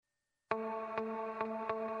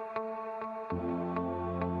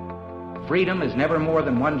freedom is never more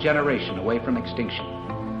than one generation away from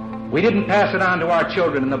extinction. We didn't pass it on to our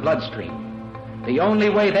children in the bloodstream. The only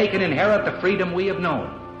way they can inherit the freedom we have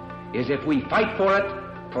known is if we fight for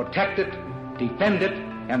it, protect it, defend it,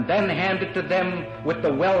 and then hand it to them with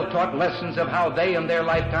the well-taught lessons of how they in their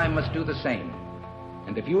lifetime must do the same.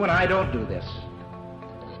 And if you and I don't do this,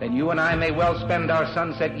 then you and I may well spend our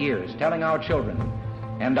sunset years telling our children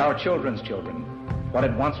and our children's children what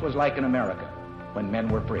it once was like in America when men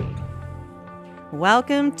were free.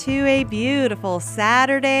 Welcome to a beautiful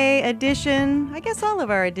Saturday edition. I guess all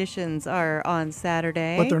of our editions are on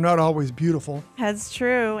Saturday. But they're not always beautiful. That's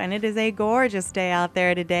true, and it is a gorgeous day out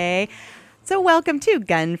there today. So welcome to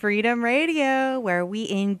Gun Freedom Radio, where we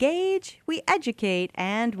engage, we educate,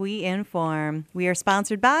 and we inform. We are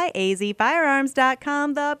sponsored by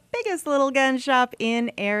azfirearms.com, the biggest little gun shop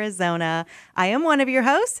in Arizona. I am one of your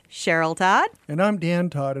hosts, Cheryl Todd. And I'm Dan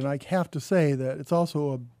Todd, and I have to say that it's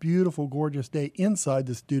also a beautiful, gorgeous day inside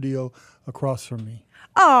the studio across from me.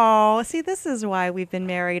 Oh, see, this is why we've been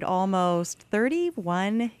married almost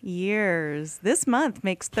 31 years. This month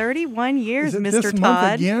makes 31 years, Is it Mr. this Todd.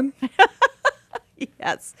 month again?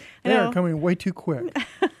 Yes. They are coming way too quick.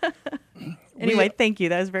 Anyway, thank you.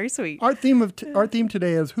 That was very sweet. Our theme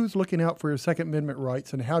today is who's looking out for your Second Amendment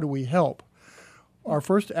rights and how do we help? Our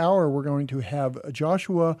first hour, we're going to have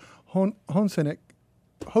Joshua Hosenick.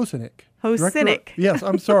 Yes,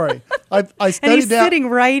 I'm sorry. I studied and he's that. sitting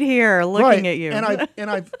right here looking at you.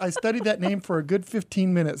 And I studied that name for a good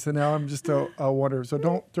 15 minutes, and now I'm just a wonder. So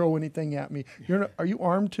don't throw anything at me. Are you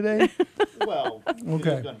armed today? Well,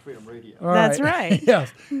 okay. Gun Freedom Radio. All That's right. right.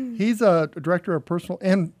 Yes, he's a director of personal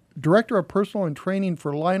and training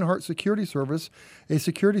for Lionheart Security Service, a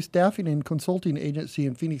security staffing and consulting agency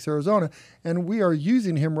in Phoenix, Arizona, and we are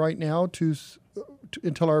using him right now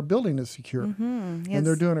until our building is secure. Mm-hmm. And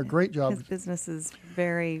they're doing a great job. His business is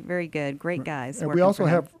very, very good. Great guys. And we also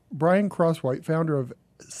have Brian Crosswhite, founder of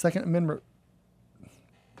Second Amendment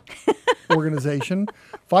organization,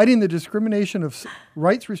 fighting the discrimination of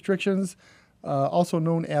rights restrictions, also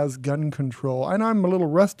known as gun control. And I'm a little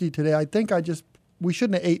rusty today. I think we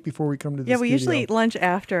shouldn't have ate before we come to the studio. studio. We usually eat lunch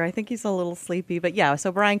after. I think he's a little sleepy. But yeah,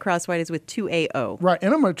 so Brian Crosswhite is with 2AO. Right,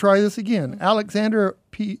 and I'm going to try this again. Alexander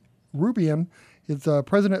P. Rubian is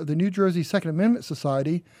president of the New Jersey Second Amendment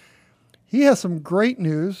Society. He has some great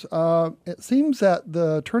news. It seems that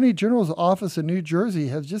the Attorney General's office in New Jersey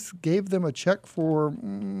has just gave them a check for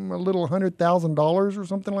a little $100,000 or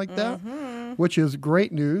something like that, which is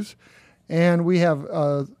great news. And we have,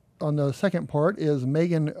 on the second part, is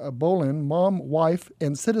Megan Bolin, mom, wife,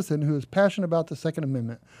 and citizen who is passionate about the Second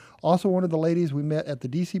Amendment. Also one of the ladies we met at the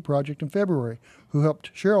DC Project in February, who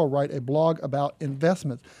helped Cheryl write a blog about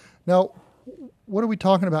investments. Now, what are we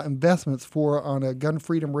talking about investments for on a Gun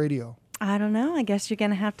Freedom Radio? I don't know. I guess you're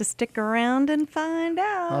going to have to stick around and find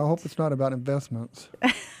out. I hope it's not about investments.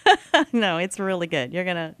 No, it's really good. You're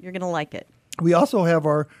gonna like it. We also have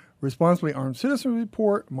our Responsibly Armed Citizen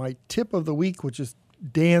Report, my tip of the week, which is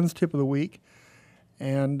Dan's tip of the week.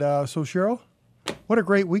 And so, Cheryl, what a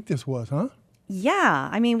great week this was, huh? Yeah.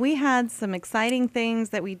 I mean, we had some exciting things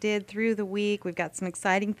that we did through the week. We've got some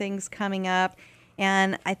exciting things coming up.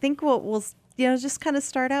 And I think we'll just kind of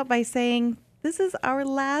start out by saying this is our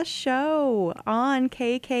last show on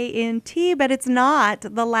KKNT, but it's not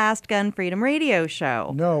the last Gun Freedom Radio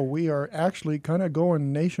show. No, we are actually kind of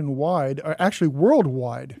going nationwide, or actually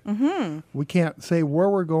worldwide. Mm-hmm. We can't say where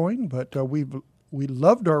we're going, but we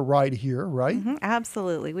loved our ride here, right? Mm-hmm,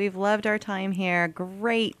 absolutely. We've loved our time here.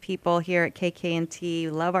 Great people here at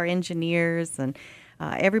KKNT. Love our engineers and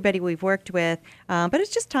everybody we've worked with. But it's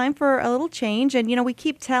just time for a little change. And, we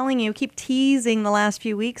keep teasing the last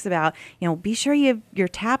few weeks about, be sure you're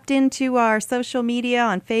tapped into our social media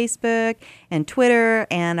on Facebook and Twitter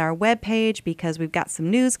and our webpage, because we've got some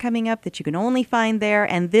news coming up that you can only find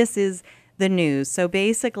there. And this is the news. So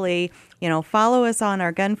basically, follow us on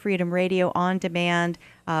our Gun Freedom Radio On Demand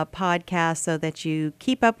podcast so that you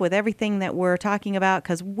keep up with everything that we're talking about,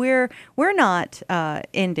 because we're not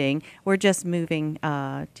ending. We're just moving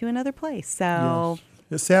to another place. So yes.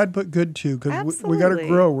 It's sad but good too, because we got to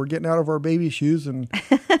grow. We're getting out of our baby shoes and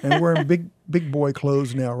wearing big boy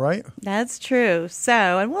clothes now, right? That's true.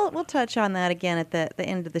 So, and we'll touch on that again at the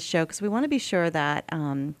end of the show, because we want to be sure that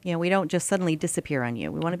we don't just suddenly disappear on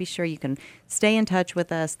you. We want to be sure you can stay in touch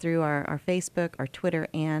with us through our Facebook, our Twitter,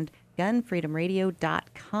 and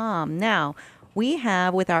gunfreedomradio.com. Now, we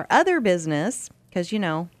have with our other business, because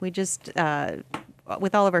we just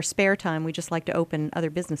with all of our spare time, we just like to open other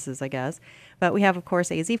businesses, I guess. But we have, of course,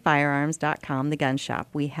 azfirearms.com, the gun shop.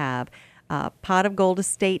 We have Pot of Gold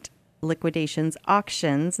Estate liquidations,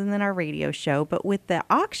 auctions, and then our radio show. But with the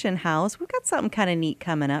auction house, we've got something kind of neat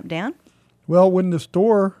coming up, Dan. Well, when the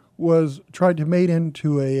store was tried to made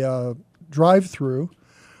into a drive-through,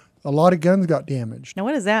 a lot of guns got damaged. Now,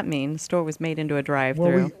 what does that mean? The store was made into a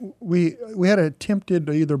drive-through. Well, we had attempted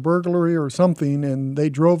either burglary or something, and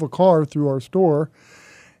they drove a car through our store,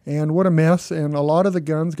 and what a mess. And a lot of the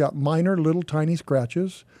guns got minor, little, tiny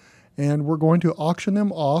scratches, and we're going to auction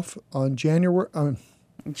them off on January. Man,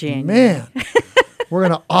 we're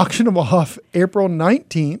going to auction them off April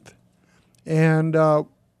 19th, and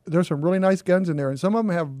there's some really nice guns in there, and some of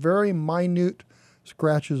them have very minute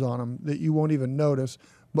scratches on them that you won't even notice.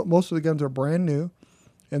 But most of the guns are brand new,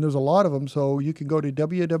 and there's a lot of them. So you can go to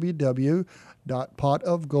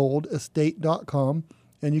www.potofgoldestate.com,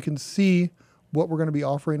 and you can see what we're going to be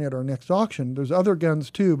offering at our next auction. There's other guns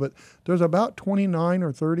too, but there's about 29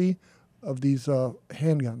 or 30 of these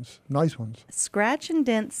handguns, nice ones. Scratch and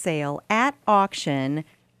dent sale at auction,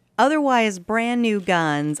 otherwise brand new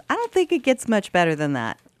guns. I don't think it gets much better than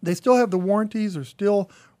that. They still have the warranties.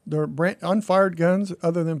 They're unfired guns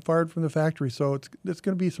other than fired from the factory. So it's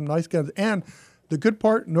going to be some nice guns. And the good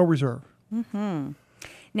part, no reserve. Mm-hmm.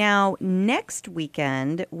 Now, next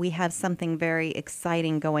weekend, we have something very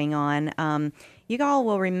exciting going on. You all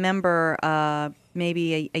will remember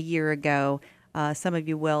maybe a year ago, some of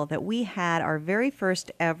you will, that we had our very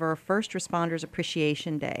first ever First Responders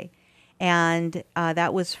Appreciation Day. And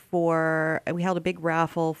that was we held a big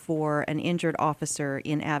raffle for an injured officer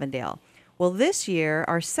in Avondale. Well, this year,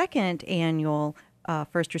 our second annual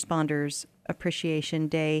First Responders Appreciation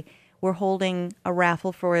Day, we're holding a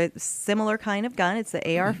raffle for a similar kind of gun. It's the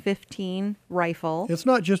AR-15 rifle. It's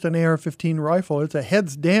not just an AR-15 rifle. It's a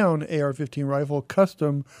heads-down AR-15 rifle,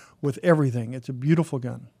 custom with everything. It's a beautiful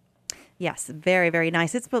gun. Yes, very, very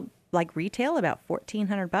nice. It's like retail, about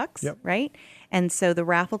 $1,400, yep. Right? And so the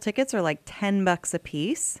raffle tickets are like $10 a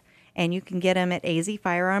piece. And you can get them at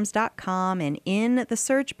azfirearms.com. And in the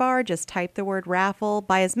search bar, just type the word raffle.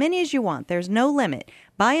 Buy as many as you want. There's no limit.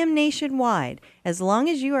 Buy them nationwide. As long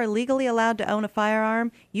as you are legally allowed to own a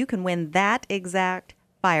firearm, you can win that exact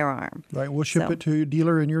firearm. Right. We'll ship it to your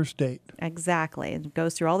dealer in your state. Exactly. It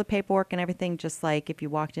goes through all the paperwork and everything, just like if you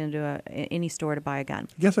walked into any store to buy a gun.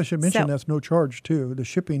 I guess I should mention that's no charge, too. The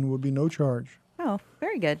shipping would be no charge. Oh,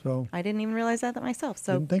 very good. So, I didn't even realize that myself.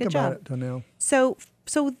 So didn't think good about job. it till now. So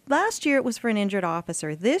last year it was for an injured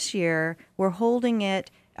officer. This year we're holding it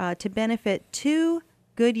to benefit 2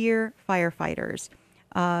 Goodyear firefighters.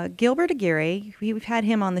 Gilbert Aguirre, we've had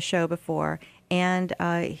him on the show before, and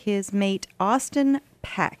his mate Austin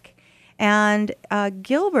Peck. And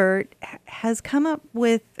Gilbert has come down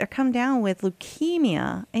with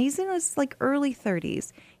leukemia. And he's in his early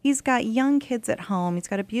 30s. He's got young kids at home. He's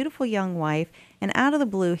got a beautiful young wife. And out of the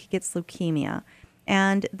blue, he gets leukemia.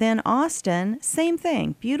 And then Austin, same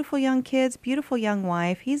thing. Beautiful young kids, beautiful young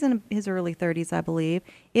wife. He's in his early 30s, I believe,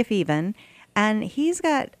 if even. And he's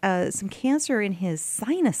got some cancer in his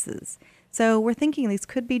sinuses. So we're thinking these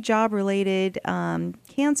could be job-related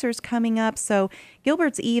cancers coming up. So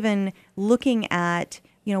Gilbert's even looking at,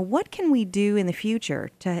 what can we do in the future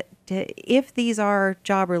to if these are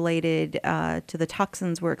job-related to the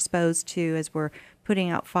toxins we're exposed to as we're putting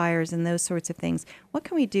out fires and those sorts of things. What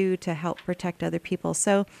can we do to help protect other people?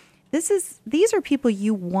 So these are people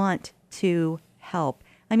you want to help.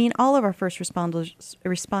 I mean, all of our first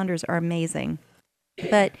responders are amazing,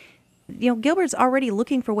 but Gilbert's already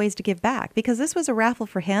looking for ways to give back because this was a raffle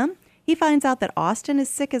for him. He finds out that Austin is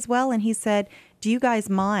sick as well, and he said, "Do you guys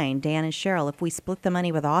mind, Dan and Cheryl, if we split the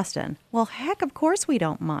money with Austin?" Well, heck, of course we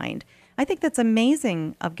don't mind. I think that's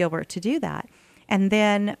amazing of Gilbert to do that. And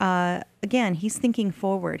then, again, he's thinking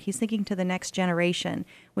forward. He's thinking to the next generation,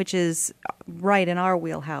 which is right in our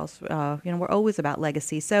wheelhouse. We're always about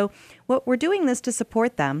legacy. So we're doing this to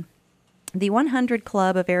support them. The 100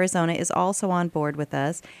 Club of Arizona is also on board with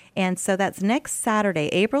us. And so that's next Saturday,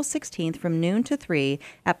 April 16th from noon to 3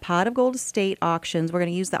 at Pot of Gold Estate Auctions. We're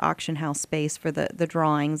going to use the auction house space for the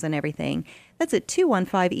drawings and everything. That's at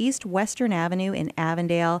 215 East Western Avenue in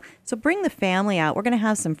Avondale. So bring the family out. We're going to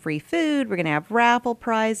have some free food. We're going to have raffle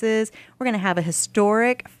prizes. We're going to have a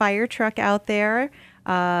historic fire truck out there.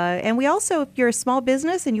 And we also, if you're a small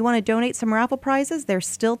business and you want to donate some raffle prizes, there's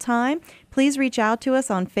still time. Please reach out to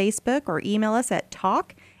us on Facebook or email us at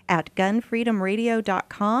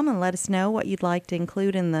talk@gunfreedomradio.com and let us know what you'd like to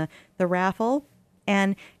include in the raffle.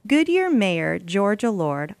 And Goodyear Mayor Georgia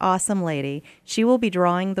Lord, awesome lady, she will be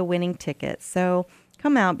drawing the winning tickets. So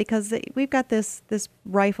come out because we've got this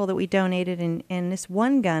rifle that we donated, and this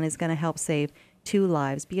one gun is going to help save 2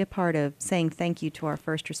 lives. Be a part of saying thank you to our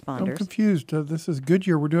first responders. I'm confused. This is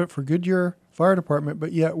Goodyear. We're doing it for Goodyear fire department,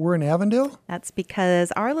 but yet we're in Avondale? That's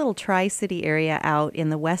because our little Tri-City area out in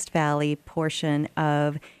the West Valley portion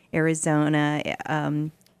of Arizona,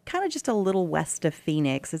 kind of just a little west of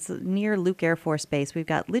Phoenix. It's near Luke Air Force Base. We've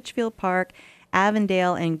got Litchfield Park,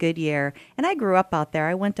 Avondale, and Goodyear. And I grew up out there.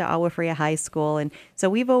 I went to Agua Fria High School, and so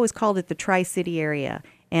we've always called it the Tri-City area.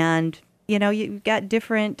 And, you know, you've got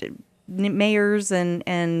different mayors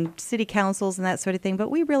and city councils and that sort of thing, but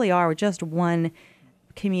we really are just one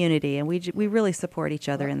community, and we really support each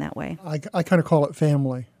other in that way. I kind of call it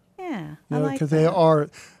family. Yeah, You I know, like because that.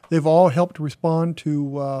 they've all helped respond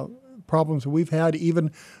to problems that we've had.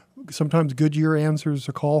 Even sometimes Goodyear answers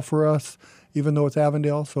a call for us, even though it's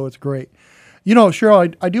Avondale, so it's great. You know,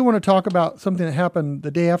 Cheryl, I do want to talk about something that happened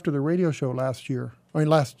the day after the radio show last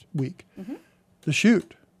week. Mm-hmm. The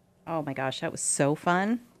shoot. Oh my gosh, that was so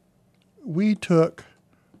fun. We took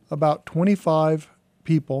about 25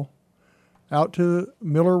 people out to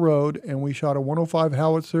Miller Road, and we shot a 105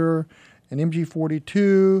 howitzer, an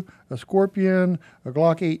MG42, a Scorpion, a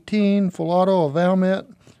Glock 18, full auto, a Valmet,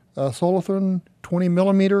 a Solothurn 20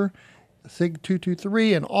 millimeter, a SIG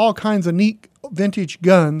 223, and all kinds of neat vintage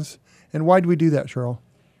guns. And why did we do that, Cheryl?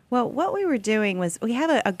 Well, what we were doing was we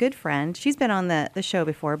have a good friend. She's been on the show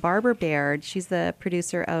before, Barbara Baird. She's the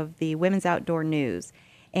producer of the Women's Outdoor News.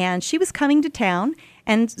 And she was coming to town,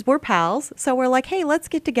 and we're pals. So we're like, hey, let's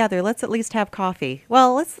get together. Let's at least have coffee.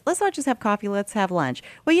 Well, let's not just have coffee. Let's have lunch.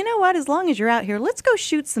 Well, you know what? As long as you're out here, let's go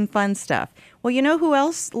shoot some fun stuff. Well, you know who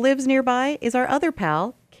else lives nearby is our other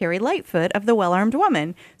pal, Carrie Lightfoot of the Well-Armed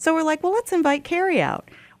Woman. So we're like, well, let's invite Carrie out.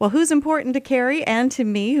 Well, who's important to Carrie and to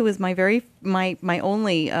me, who is my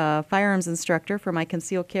only firearms instructor for my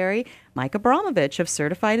concealed carry? Mike Abramovich of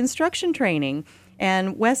Certified Instruction Training.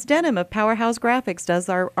 And Wes Denham of Powerhouse Graphics does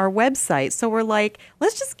our website. So we're like,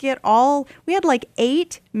 let's just we had like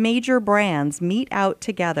 8 major brands meet out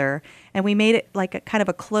together, and we made it like a kind of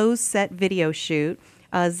a closed set video shoot.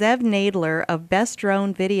 Zev Nadler of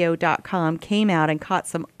bestdronevideo.com came out and caught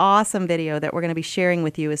some awesome video that we're going to be sharing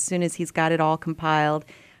with you as soon as he's got it all compiled.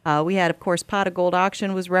 We had, of course, Pot of Gold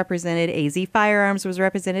Auction was represented, AZ Firearms was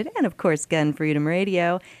represented, and, of course, Gun Freedom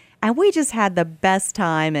Radio. And we just had the best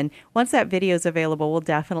time. And once that video is available, we'll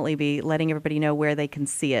definitely be letting everybody know where they can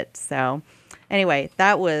see it. So anyway,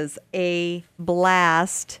 that was a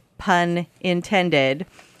blast, pun intended.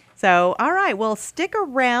 So, all right, well, stick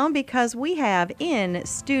around because we have in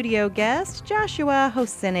studio guest Joshua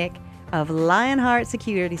Hosinick of Lionheart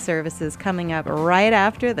Security Services coming up right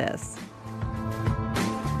after this.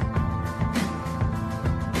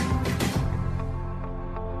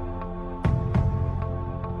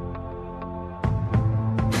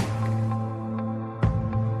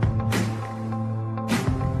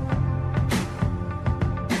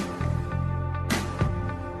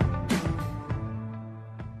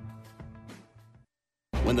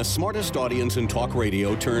 When the smartest audience in talk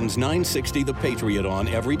radio turns 960 The Patriot on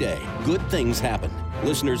every day, good things happen.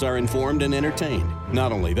 Listeners are informed and entertained.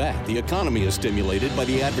 Not only that, the economy is stimulated by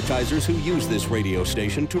the advertisers who use this radio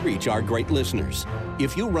station to reach our great listeners.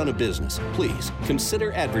 If you run a business, please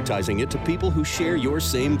consider advertising it to people who share your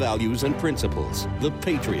same values and principles. The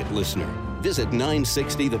Patriot Listener. Visit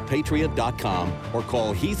 960thepatriot.com or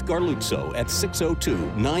call Heath Garluzzo at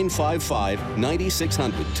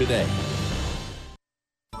 602-955-9600 today.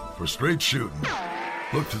 For straight shooting,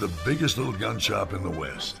 look to the biggest little gun shop in the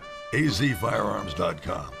West,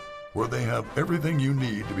 azfirearms.com, where they have everything you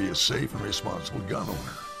need to be a safe and responsible gun owner.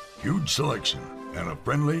 Huge selection and a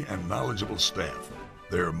friendly and knowledgeable staff.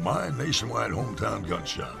 They're my nationwide hometown gun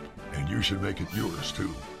shop, and you should make it yours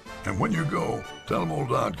too. And when you go, tell them old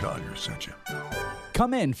Don Collier sent you.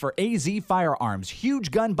 Come in for AZ Firearms'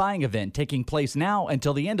 huge gun buying event taking place now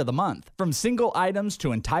until the end of the month. From single items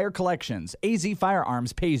to entire collections, AZ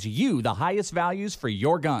Firearms pays you the highest values for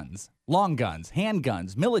your guns. Long guns,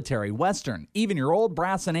 handguns, military, western, even your old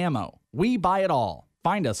brass and ammo. We buy it all.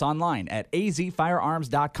 Find us online at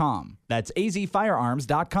azfirearms.com. That's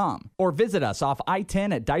azfirearms.com. Or visit us off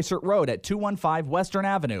I-10 at Dysart Road at 215 Western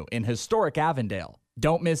Avenue in historic Avondale.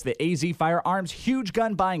 Don't miss the AZ Firearms huge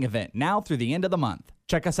gun buying event now through the end of the month.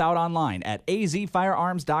 Check us out online at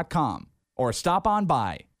azfirearms.com or stop on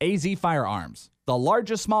by. AZ Firearms, the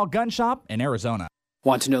largest small gun shop in Arizona.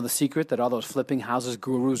 Want to know the secret that all those flipping houses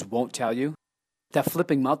gurus won't tell you? That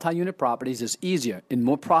flipping multi-unit properties is easier and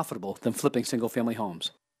more profitable than flipping single-family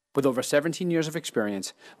homes. With over 17 years of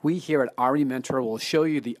experience, we here at RE Mentor will show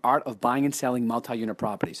you the art of buying and selling multi-unit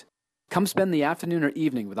properties. Come spend the afternoon or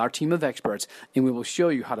evening with our team of experts, and we will show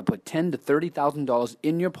you how to put $10,000 to $30,000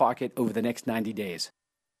 in your pocket over the next 90 days.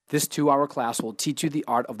 This 2-hour class will teach you the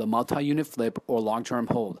art of the multi-unit flip or long-term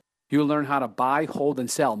hold, You'll learn how to buy, hold, and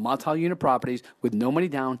sell multi-unit properties with no money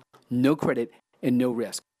down, no credit, and no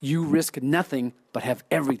risk. You risk nothing but have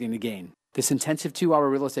everything to gain. This intensive 2-hour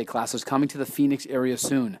real estate class is coming to the Phoenix area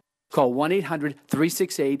soon. Call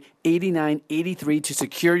 1-800-368-8983 to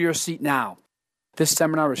secure your seat now. This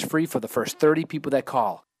seminar is free for the first 30 people that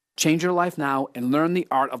call. Change your life now and learn the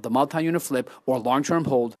art of the multi-unit flip or long-term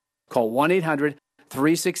hold. Call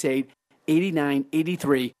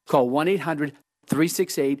 1-800-368-8983. Call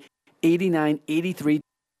 1-800-368-8983.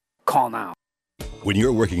 Call now. When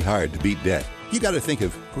you're working hard to beat debt, you got to think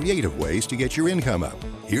of creative ways to get your income up.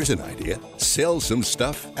 Here's an idea. Sell some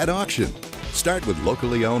stuff at auction. Start with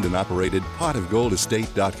locally owned and operated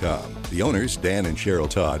potofgoldestate.com. The owners, Dan and Cheryl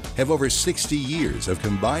Todd, have over 60 years of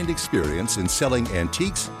combined experience in selling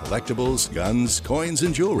antiques, collectibles, guns, coins,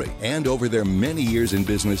 and jewelry. And over their many years in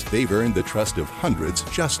business, they've earned the trust of hundreds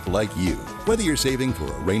just like you. Whether you're saving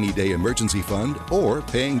for a rainy day emergency fund or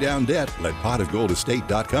paying down debt, let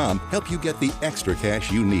potofgoldestate.com help you get the extra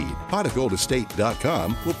cash you need.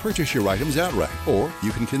 Potofgoldestate.com will purchase your items outright, or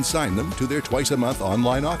you can consign them to their twice-a-month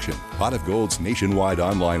online auction. Pot of Gold's nationwide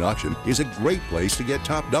online auction is a great place to get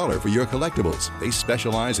top dollar for your collectibles. They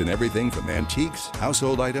specialize in everything from antiques,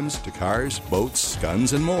 household items, to cars, boats,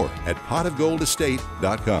 guns, and more at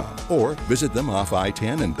potofgoldestate.com. Or visit them off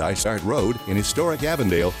I-10 and Dysart Road in historic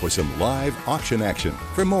Avondale for some live auction action.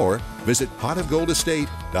 For more, visit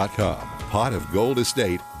potofgoldestate.com.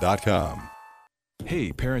 potofgoldestate.com.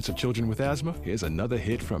 Hey, parents of children with asthma, here's another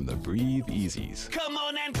hit from the Breathe Easies. Come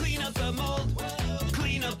on and clean up the mold.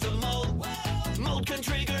 Clean up the mold. Mold can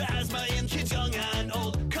trigger asthma in kids young and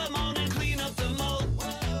old. Come on and clean up the mold.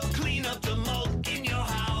 Clean up the mold in your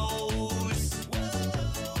house.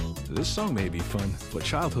 This song may be fun, but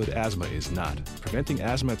childhood asthma is not. Preventing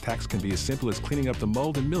asthma attacks can be as simple as cleaning up the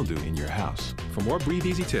mold and mildew in your house. For more Breathe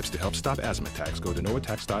Easy tips to help stop asthma attacks, go to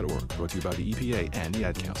noattacks.org. Brought to you by the EPA and the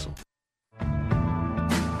Ad Council.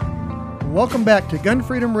 Welcome back to Gun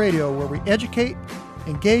Freedom Radio, where we educate,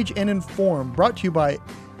 engage, and inform. Brought to you by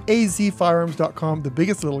azfirearms.com, the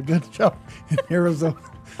biggest little gun shop in Arizona.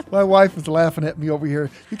 My wife is laughing at me over here.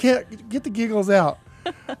 You can't get the giggles out.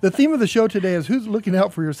 The theme of the show today is who's looking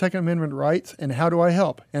out for your Second Amendment rights and how do I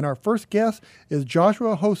help? And our first guest is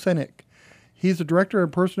Joshua Hosenik. He's the Director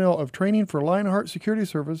of Personnel of Training for Lionheart Security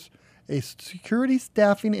Service, a security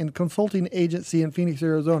staffing and consulting agency in Phoenix,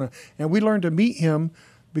 Arizona. And we learned to meet him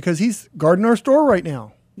because he's guarding our store right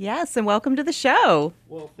now. Yes, and welcome to the show.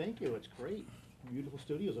 Well, thank you. It's great. Beautiful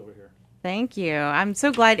studios over here. Thank you. I'm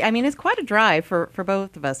so glad. I mean, it's quite a drive for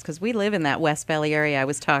both of us because we live in that West Valley area I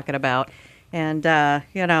was talking about. And,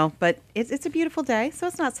 but it's a beautiful day, so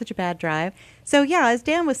it's not such a bad drive. So, yeah, as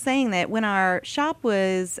Dan was saying that when our shop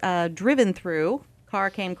was driven through, car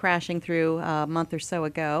came crashing through a month or so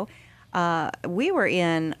ago, we were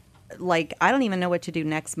in, I don't even know what to do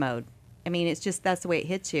next mode. I mean, it's just that's the way it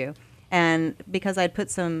hits you. And because I'd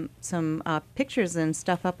put some pictures and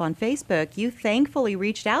stuff up on Facebook, you thankfully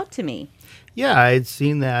reached out to me. Yeah, I had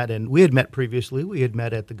seen that, and we had met previously. We had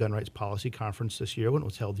met at the Gun Rights Policy Conference this year when it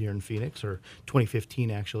was held here in Phoenix, or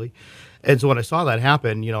 2015 actually. And so when I saw that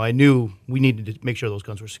happen, I knew we needed to make sure those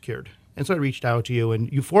guns were secured. And so I reached out to you,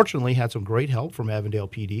 and you fortunately had some great help from Avondale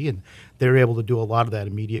PD, and they were able to do a lot of that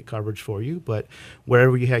immediate coverage for you. But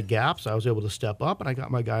wherever you had gaps, I was able to step up, and I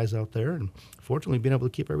got my guys out there, and fortunately been able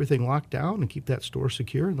to keep everything locked down and keep that store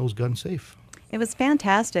secure and those guns safe. It was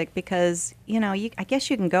fantastic because, I guess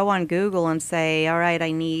you can go on Google and say, all right,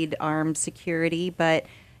 I need armed security, but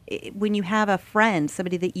when you have a friend,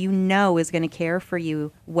 somebody that you know is going to care for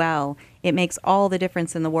you well, it makes all the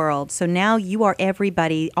difference in the world. So now you are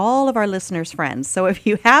everybody, all of our listeners' friends. So if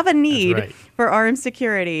you have a need for armed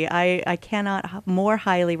security, I cannot more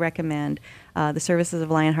highly recommend the services of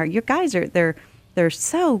Lionheart. Your guys they're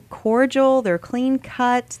so cordial, they're clean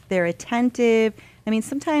cut, they're attentive. I mean,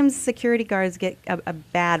 sometimes security guards get a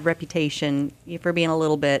bad reputation for being a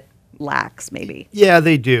little bit lax, maybe. Yeah,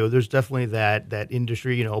 they do. There's definitely that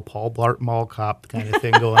industry, Paul Blart Mall cop kind of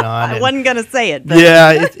thing going on. I wasn't going to say it. But.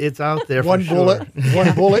 Yeah, it's out there one for bullet, sure.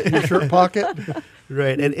 One bullet in your shirt pocket.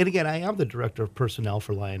 Right. And again, I am the Director of Personnel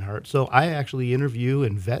for Lionheart, so I actually interview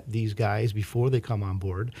and vet these guys before they come on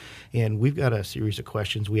board. And we've got a series of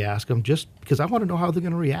questions we ask them just because I want to know how they're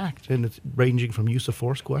going to react. And it's ranging from use of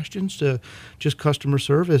force questions to just customer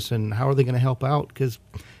service and how are they going to help out. Because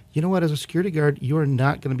you know what? As a security guard, you are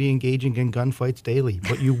not going to be engaging in gunfights daily,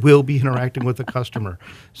 but you will be interacting with the customer.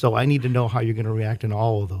 So I need to know how you're going to react in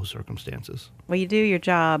all of those circumstances. Well, you do your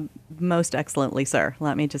job most excellently, sir.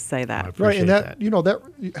 Let me just say that. Right, and that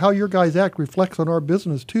how your guys act reflects on our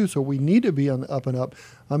business too. So we need to be on the up and up.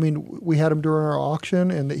 I mean, we had him during our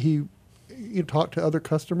auction, and he you talk to other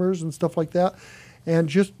customers and stuff like that, and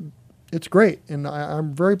just it's great. And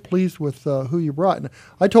I'm very pleased with who you brought. And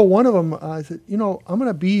I told one of them, I said, I'm going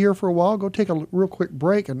to be here for a while. Go take a real quick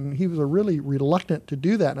break. And he was really reluctant to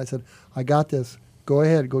do that. And I said, I got this. Go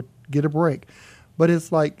ahead. Go get a break. But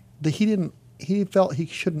it's like he felt he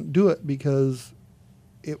shouldn't do it because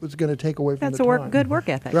it was going to take away from That's the a time. good work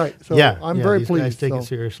ethic. Right. So I'm very these pleased. guys take so. it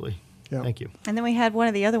seriously. Yeah. Thank you. And then we had one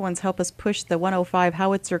of the other ones help us push the 105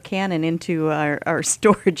 howitzer cannon into our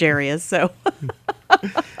storage areas. So,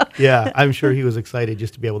 Yeah, I'm sure he was excited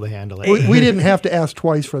just to be able to handle it. We didn't have to ask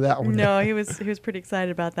twice for that one. no, he was pretty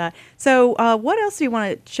excited about that. So, what else do you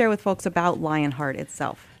want to share with folks about Lionheart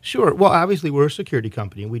itself? Sure. Well, obviously, we're a security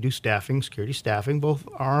company. We do security staffing, both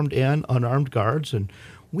armed and unarmed guards, and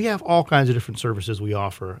we have all kinds of different services we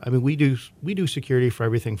offer. I mean, we do security for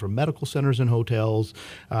everything from medical centers and hotels.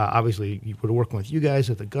 Obviously, we're working with you guys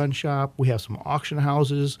at the gun shop. We have some auction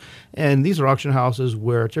houses, and these are auction houses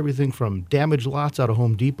where it's everything from damaged lots out of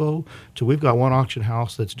Home Depot to we've got one auction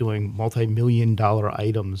house that's doing multi-million-dollar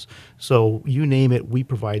items. So you name it, we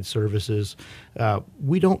provide services.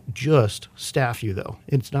 We don't just staff you, though.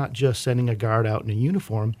 It's not just sending a guard out in a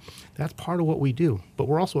uniform. That's part of what we do. But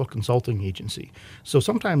we're also a consulting agency. So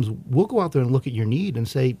sometimes we'll go out there and look at your need and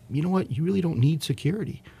say, you know what, you really don't need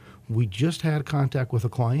security. We just had contact with a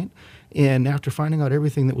client, and after finding out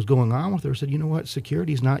everything that was going on with her, said, you know what,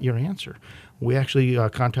 security is not your answer. We actually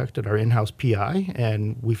contacted our in-house PI,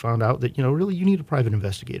 and we found out that, really you need a private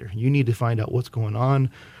investigator. You need to find out what's going on.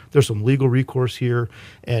 There's some legal recourse here,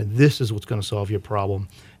 and this is what's going to solve your problem.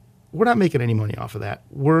 We're not making any money off of that.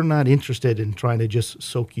 We're not interested in trying to just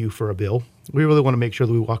soak you for a bill. We really want to make sure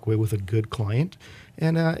that we walk away with a good client,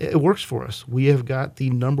 and it works for us. We have got the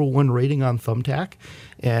 #1 rating on Thumbtack,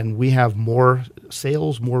 and we have more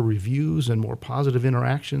sales, more reviews, and more positive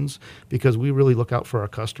interactions because we really look out for our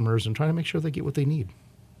customers and try to make sure they get what they need.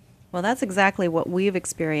 Well, that's exactly what we've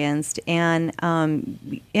experienced. And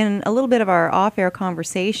in a little bit of our off-air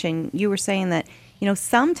conversation, you were saying that,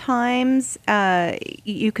 sometimes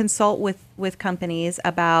you consult with companies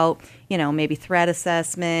about, maybe threat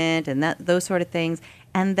assessment and those sort of things,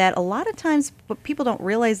 and that a lot of times what people don't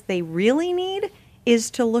realize they really need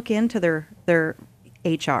is to look into their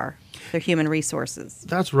HR, their human resources.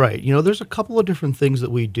 That's right. There's a couple of different things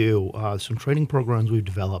that we do, some training programs we've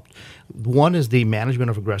developed. One is the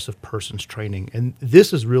Management of Aggressive Persons training, and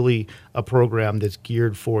this is really a program that's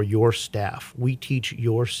geared for your staff. We teach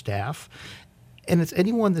your staff, and it's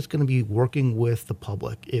anyone that's going to be working with the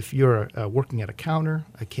public. If you're working at a counter,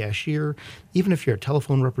 a cashier, even if you're a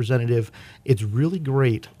telephone representative, it's really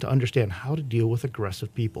great to understand how to deal with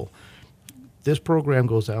aggressive people. This program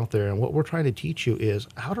goes out there, and what we're trying to teach you is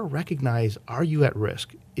how to recognize, are you at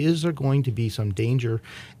risk? Is there going to be some danger?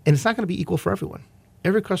 And it's not going to be equal for everyone.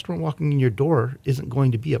 Every customer walking in your door isn't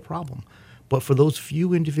going to be a problem. But for those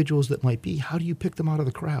few individuals that might be, how do you pick them out of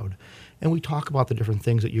the crowd? And we talk about the different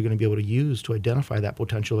things that you're going to be able to use to identify that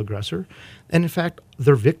potential aggressor. And in fact,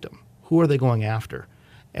 their victim. Who are they going after?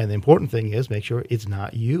 And the important thing is make sure it's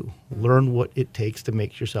not you. Learn what it takes to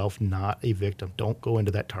make yourself not a victim. Don't go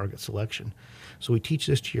into that target selection. So we teach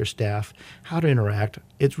this to your staff, how to interact.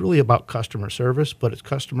 It's really about customer service, but it's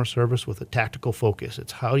customer service with a tactical focus.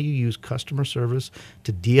 It's how you use customer service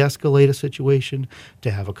to de-escalate a situation, to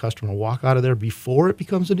have a customer walk out of there before it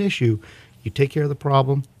becomes an issue. You take care of the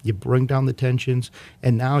problem, you bring down the tensions,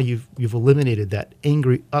 and now you've eliminated that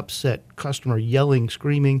angry, upset customer yelling,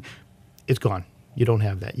 screaming. It's gone. You don't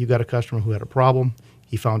have that. You got a customer who had a problem,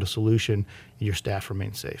 he found a solution, and your staff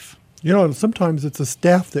remains safe. And sometimes it's the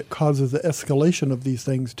staff that causes the escalation of these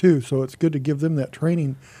things too. So it's good to give them that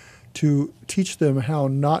training to teach them how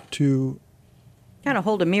not to kind of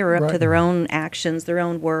hold a mirror up Right. to their own actions, their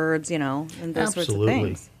own words, and those sorts of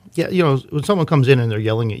things. Yeah, when someone comes in and they're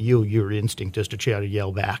yelling at you, your instinct is to try to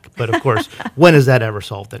yell back. But of course, when has that ever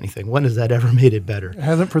solved anything? When has that ever made it better? It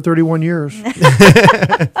hasn't for 31 years. We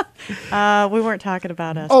weren't talking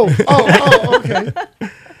about us. Okay.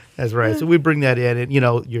 That's right. So we bring that in, and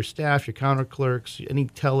your staff, your counter clerks, any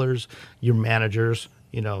tellers, your managers.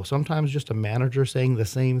 Sometimes just a manager saying the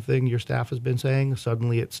same thing your staff has been saying,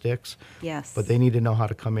 suddenly it sticks. Yes. But they need to know how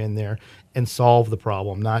to come in there and solve the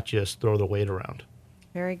problem, not just throw the weight around.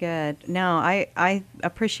 Very good. No, I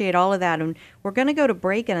appreciate all of that. And we're going to go to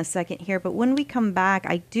break in a second here. But when we come back,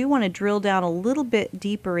 I do want to drill down a little bit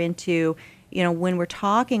deeper into, when we're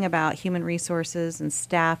talking about human resources and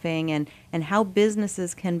staffing and how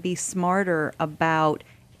businesses can be smarter about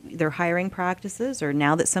their hiring practices, or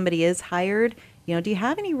now that somebody is hired, do you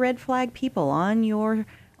have any red flag people on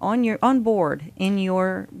board in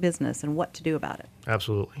your business and what to do about it?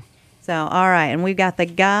 Absolutely. So, all right, and we've got the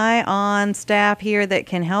guy on staff here that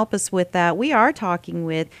can help us with that. We are talking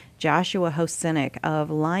with Joshua Hosinick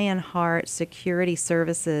of Lionheart Security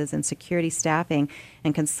Services and Security Staffing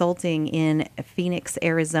and Consulting in Phoenix,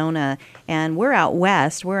 Arizona. And we're out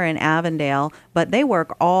west. We're in Avondale, but they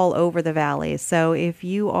work all over the valley. So if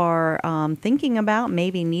you are thinking about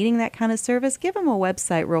maybe needing that kind of service, give them a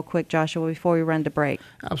website real quick, Joshua, before we run to break.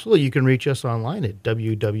 Absolutely. You can reach us online at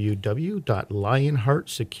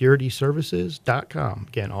www.lionheartsecurityservices.com.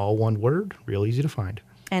 Again, all one word, real easy to find.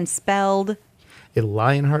 And spelled?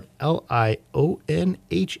 Lionheart, Lionheart,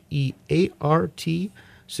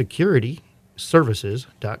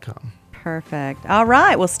 securityservices.com. Perfect. All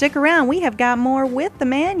right. Well, stick around. We have got more with the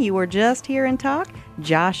man you were just hearing talk,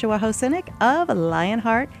 Joshua Hosinick of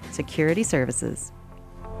Lionheart Security Services.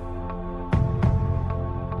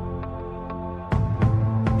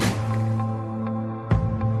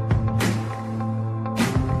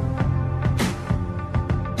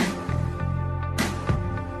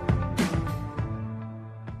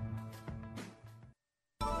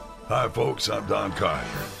 Hi, folks. I'm Don Collier.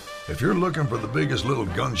 If you're looking for the biggest little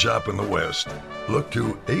gun shop in the West, look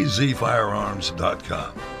to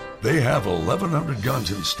azfirearms.com. They have 1,100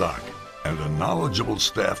 guns in stock and a knowledgeable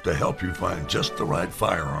staff to help you find just the right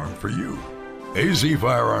firearm for you.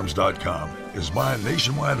 azfirearms.com is my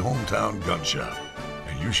nationwide hometown gun shop,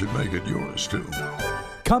 and you should make it yours, too.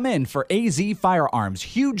 Come in for AZ Firearms'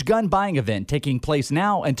 huge gun buying event taking place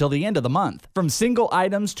now until the end of the month. From single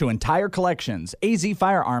items to entire collections, AZ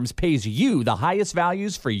Firearms pays you the highest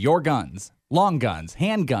values for your guns. Long guns,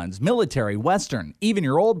 handguns, military, western, even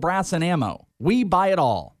your old brass and ammo. We buy it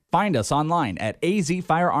all. Find us online at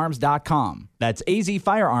azfirearms.com. That's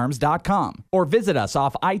azfirearms.com. Or visit us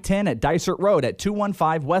off I-10 at Dysart Road at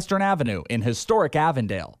 215 Western Avenue in historic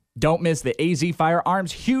Avondale. Don't miss the AZ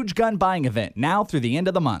Firearms huge gun buying event now through the end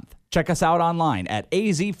of the month. Check us out online at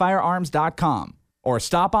azfirearms.com or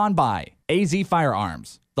stop on by. AZ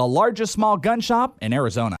Firearms, the largest small gun shop in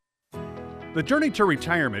Arizona. The journey to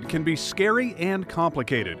retirement can be scary and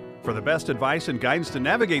complicated. For the best advice and guidance to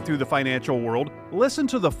navigate through the financial world, listen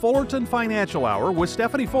to the Fullerton Financial Hour with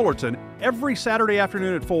Stephanie Fullerton every Saturday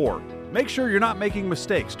afternoon at 4. Make sure you're not making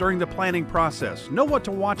mistakes during the planning process. Know what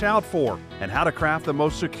to watch out for and how to craft the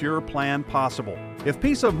most secure plan possible. If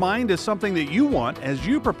peace of mind is something that you want as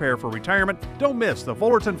you prepare for retirement, don't miss the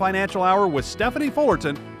Fullerton Financial Hour with Stephanie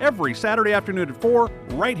Fullerton every Saturday afternoon at 4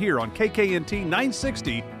 right here on KKNT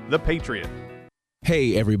 960, The Patriot.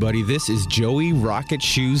 Hey everybody, this is Joey Rocket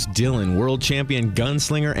Shoes Dillon, world champion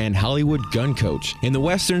gunslinger and Hollywood gun coach. In the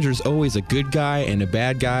Westerns, there's always a good guy and a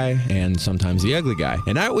bad guy, and sometimes the ugly guy.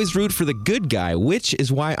 And I always root for the good guy, which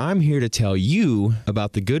is why I'm here to tell you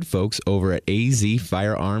about the good folks over at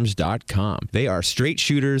azfirearms.com. They are straight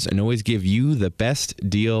shooters and always give you the best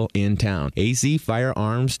deal in town.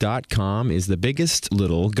 azfirearms.com is the biggest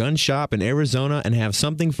little gun shop in Arizona and have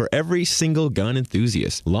something for every single gun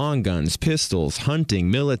enthusiast. Long guns, pistols,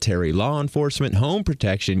 hunting, military, law enforcement, home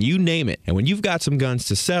protection, you name it. And when you've got some guns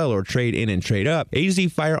to sell or trade in and trade up,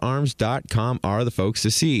 azfirearms.com are the folks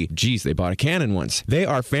to see. Geez, they bought a cannon once. They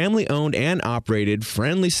are family-owned and operated,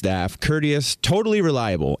 friendly staff, courteous, totally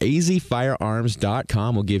reliable.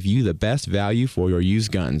 azfirearms.com will give you the best value for your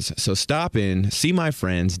used guns. So stop in, see my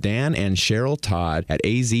friends Dan and Cheryl Todd at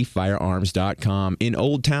azfirearms.com in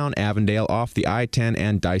Old Town Avondale off the I-10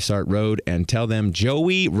 and Dysart Road, and tell them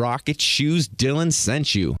Joey Rocket Shoes Dillon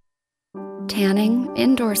sent you. Tanning,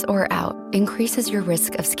 indoors or out, increases your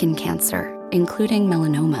risk of skin cancer, including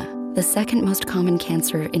melanoma, the second most common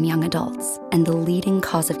cancer in young adults, and the leading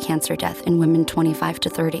cause of cancer death in women 25 to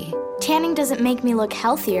 30. Tanning doesn't make me look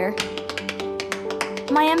healthier.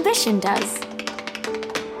 My ambition does.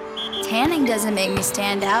 Tanning doesn't make me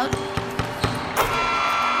stand out.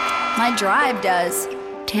 My drive does.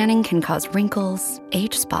 Tanning can cause wrinkles,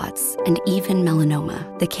 age spots, and even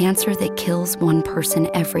melanoma, the cancer that kills one person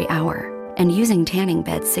every hour. And using tanning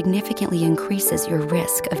beds significantly increases your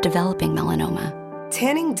risk of developing melanoma.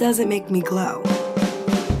 Tanning doesn't make me glow.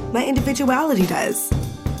 My individuality does.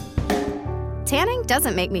 Tanning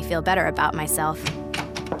doesn't make me feel better about myself.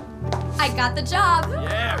 I got the job.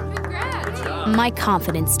 Yeah. Congrats. My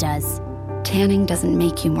confidence does. Tanning doesn't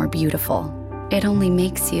make you more beautiful. It only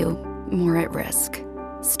makes you more at risk.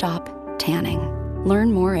 Stop tanning.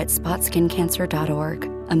 Learn more at spotskincancer.org.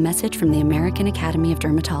 A message from the American Academy of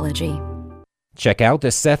Dermatology. Check out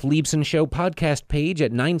the Seth Leibson Show podcast page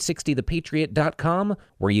at 960thepatriot.com,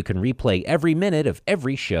 where you can replay every minute of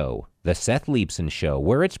every show. The Seth Leibson Show,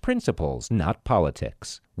 where it's principles, not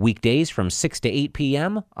politics. Weekdays from 6 to 8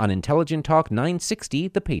 p.m. on Intelligent Talk 960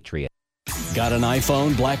 The Patriot. Got an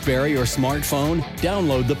iPhone, BlackBerry, or smartphone?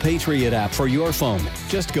 Download the Patriot app for your phone.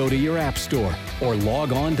 Just go to your app store or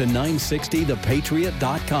log on to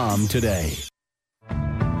 960thepatriot.com today.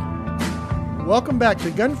 Welcome back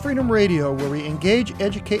to Gun Freedom Radio, where we engage,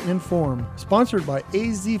 educate, and inform. Sponsored by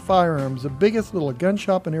AZ Firearms, the biggest little gun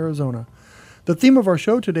shop in Arizona. The theme of our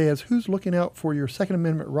show today is who's looking out for your Second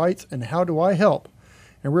Amendment rights and how do I help?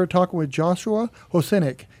 And we're talking with Joshua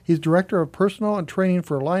Hosenik. He's Director of Personnel and Training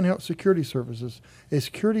for Linehouse Security Services, a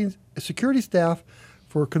security staff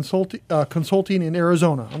for consulting in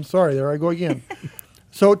Arizona. I'm sorry, there I go again.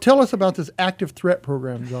 So tell us about this active threat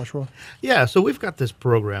program, Joshua. Yeah, so we've got this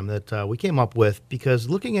program that we came up with because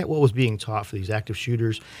looking at what was being taught for these active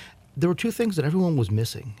shooters, there were two things that everyone was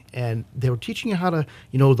missing. And they were teaching you how to,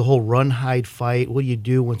 the whole run, hide, fight, what do you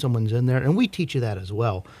do when someone's in there? And we teach you that as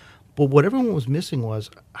well. But what everyone was missing was,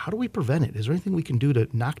 how do we prevent it? Is there anything we can do to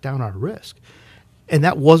knock down our risk? And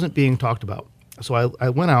that wasn't being talked about. So I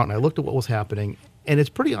went out and I looked at what was happening. And it's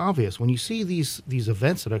pretty obvious when you see these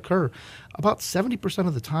events that occur, about 70%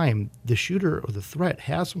 of the time, the shooter or the threat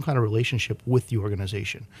has some kind of relationship with the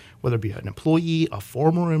organization, whether it be an employee, a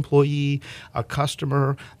former employee, a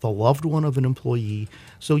customer, the loved one of an employee.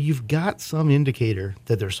 So you've got some indicator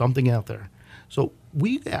that there's something out there. So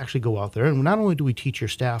we actually go out there, and not only do we teach your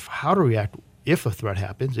staff how to react if a threat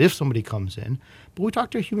happens, if somebody comes in, but we talk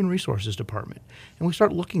to a human resources department, and we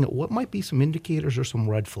start looking at what might be some indicators or some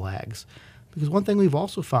red flags. Because one thing we've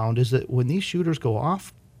also found is that when these shooters go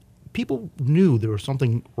off, people knew there was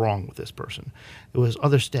something wrong with this person. It was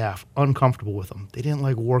other staff uncomfortable with them. They didn't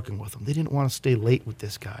like working with them. They didn't want to stay late with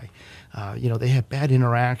this guy. They had bad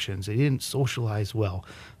interactions. They didn't socialize well.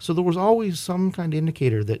 So there was always some kind of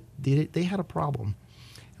indicator that they had a problem.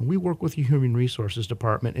 And we work with the Human Resources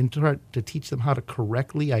Department and try to teach them how to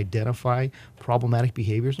correctly identify problematic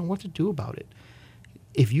behaviors and what to do about it.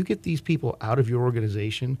 If you get these people out of your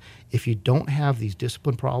organization, if you don't have these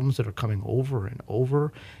discipline problems that are coming over and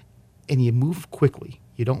over, and you move quickly,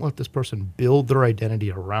 you don't let this person build their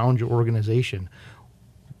identity around your organization,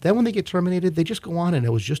 then when they get terminated, they just go on and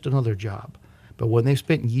it was just another job. But when they've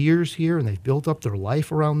spent years here and they've built up their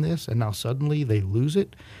life around this and now suddenly they lose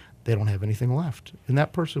it, they don't have anything left. And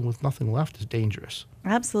that person with nothing left is dangerous.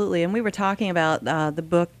 Absolutely. And we were talking about the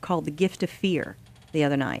book called The Gift of Fear the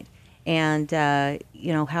other night. And,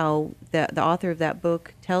 how the author of that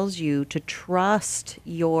book tells you to trust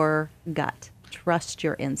your gut, trust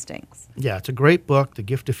your instincts. Yeah, it's a great book, The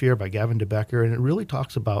Gift of Fear by Gavin DeBecker, and it really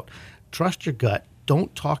talks about trust your gut.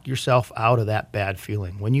 Don't talk yourself out of that bad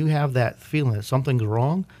feeling. When you have that feeling that something's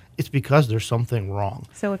wrong, it's because there's something wrong.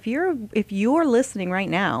 So if you're listening right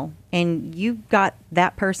now and you've got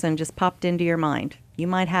that person just popped into your mind, you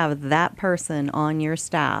might have that person on your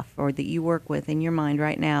staff or that you work with in your mind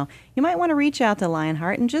right now, you might want to reach out to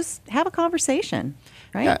Lionheart and just have a conversation,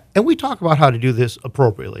 right? Yeah, and we talk about how to do this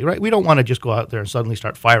appropriately, right? We don't want to just go out there and suddenly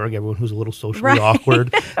start firing everyone who's a little socially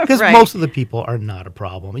awkward, because most of the people are not a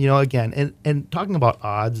problem. Again, and talking about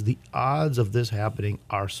odds, the odds of this happening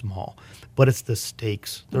are small, but it's the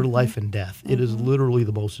stakes. They're life and death. It is literally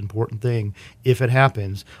the most important thing. If it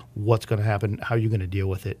happens, what's going to happen? How are you going to deal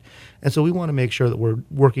with it? And so we want to make sure that we're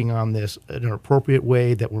working on this in an appropriate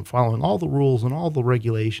way, that we're following all the rules and all the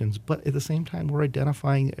regulations, but at the same time, we're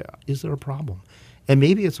identifying, is there a problem? And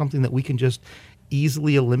maybe it's something that we can just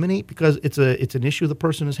easily eliminate because it's an issue the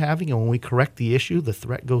person is having, and when we correct the issue, the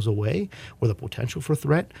threat goes away, or the potential for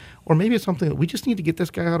threat. Or maybe it's something that we just need to get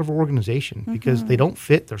this guy out of our organization because they don't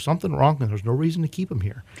fit, there's something wrong, and there's no reason to keep him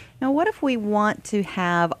here. Now, what if we want to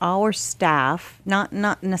have our staff, not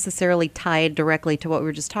necessarily tied directly to what we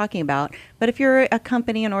were just talking about, but if you're a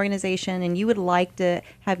company, an organization, and you would like to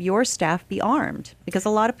have your staff be armed, because a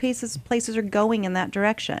lot of places are going in that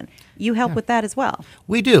direction. You help with that as well.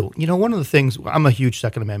 We do. One of the things, I'm a huge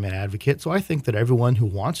Second Amendment advocate, so I think that everyone who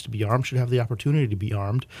wants to be armed should have the opportunity to be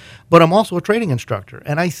armed. But I'm also a training instructor,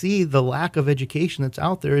 and I see the lack of education that's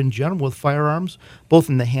out there in general with firearms, both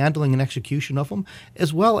in the handling and execution of them,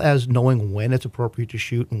 as well as knowing when it's appropriate to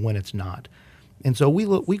shoot and when it's not. And so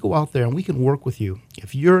we go out there and we can work with you.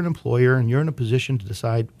 If you're an employer and you're in a position to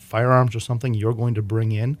decide firearms are something you're going to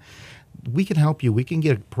bring in, we can help you. We can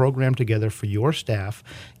get a program together for your staff,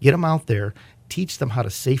 get them out there, teach them how to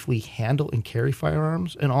safely handle and carry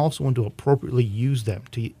firearms, and also when to appropriately use them,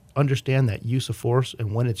 to understand that use of force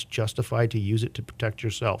and when it's justified to use it to protect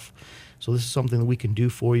yourself. So this is something that we can do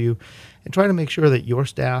for you and try to make sure that your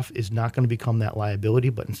staff is not going to become that liability,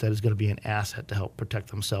 but instead is going to be an asset to help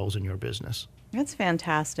protect themselves and your business. That's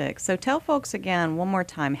fantastic. So tell folks again one more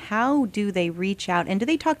time, how do they reach out, and do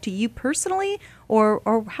they talk to you personally,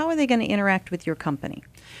 or how are they going to interact with your company?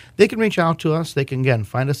 They can reach out to us. They can, again,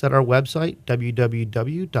 find us at our website,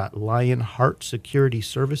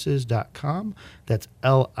 www.lionheartsecurityservices.com. That's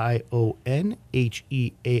LIONHEART,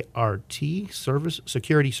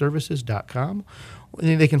 securityservices.com.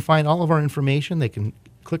 And they can find all of our information. They can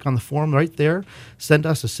click on the form right there, send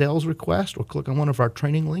us a sales request, or click on one of our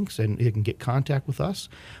training links, and you can get contact with us.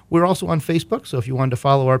 We're also on Facebook, so if you wanted to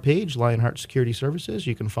follow our page, Lionheart Security Services,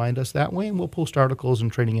 you can find us that way, and we'll post articles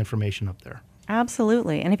and training information up there.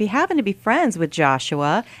 Absolutely. And if you happen to be friends with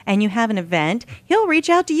Joshua and you have an event, he'll reach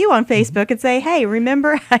out to you on Facebook and say, hey,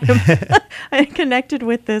 remember, I'm connected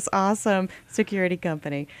with this awesome security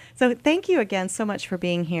company. So thank you again so much for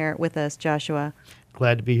being here with us, Joshua.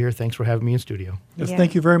 Glad to be here. Thanks for having me in studio. Yes,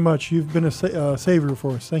 Thank you very much. You've been a savior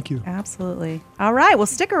for us. Thank you. Absolutely. All right. Well,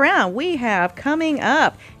 stick around. We have coming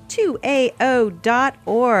up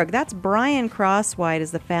 2AO.org. That's Brian Crosswhite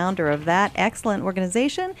is the founder of that excellent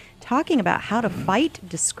organization, talking about how to fight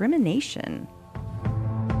discrimination.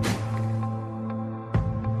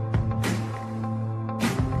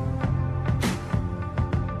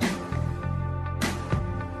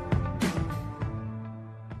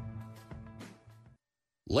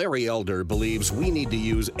 Larry Elder believes we need to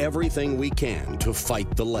use everything we can to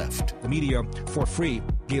fight the left. The media, for free,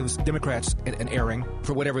 gives Democrats an airing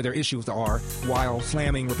for whatever their issues are, while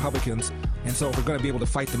slamming Republicans. And so if we're going to be able to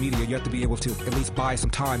fight the media, you have to be able to at least buy some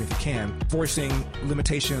time if you can. Forcing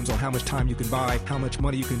limitations on how much time you can buy, how much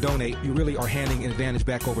money you can donate, you really are handing an advantage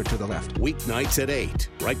back over to the left. Weeknights at 8,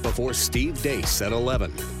 right before Steve Dace at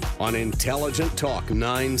 11, on Intelligent Talk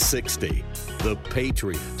 960, The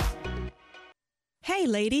Patriot. Hey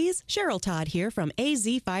ladies, Cheryl Todd here from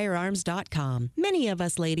azfirearms.com. Many of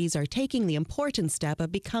us ladies are taking the important step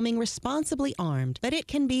of becoming responsibly armed, but it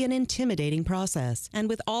can be an intimidating process. And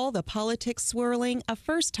with all the politics swirling, a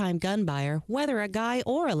first-time gun buyer, whether a guy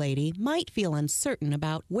or a lady, might feel uncertain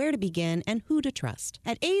about where to begin and who to trust.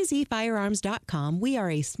 At azfirearms.com, we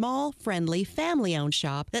are a small, friendly, family-owned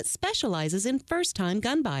shop that specializes in first-time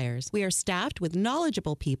gun buyers. We are staffed with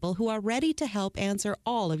knowledgeable people who are ready to help answer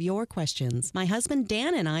all of your questions. My husband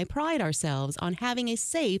Dan and I pride ourselves on having a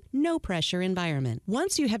safe, no-pressure environment.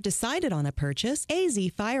 Once you have decided on a purchase,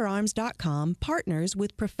 azfirearms.com partners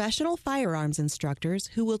with professional firearms instructors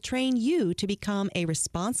who will train you to become a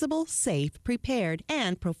responsible, safe, prepared,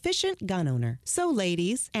 and proficient gun owner. So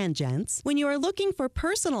ladies and gents, when you are looking for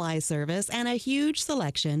personalized service and a huge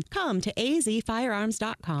selection, come to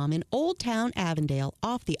azfirearms.com in Old Town Avondale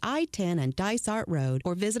off the I-10 and Dysart Road,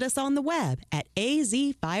 or visit us on the web at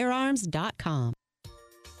azfirearms.com.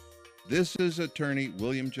 This is attorney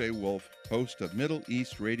William J. Wolf, host of Middle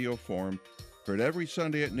East Radio Forum, heard every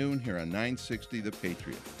Sunday at noon here on 960 The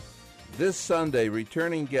Patriot. This Sunday,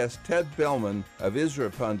 returning guest Ted Bellman of Israel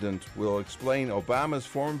Pundit will explain Obama's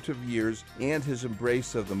formative years and his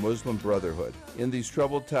embrace of the Muslim Brotherhood. In these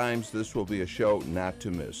troubled times, this will be a show not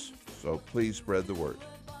to miss, so please spread the word.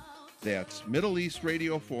 That's Middle East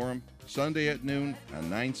Radio Forum, Sunday at noon on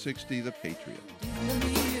 960 The Patriot.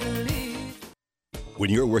 When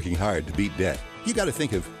you're working hard to beat debt, you got to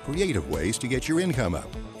think of creative ways to get your income up.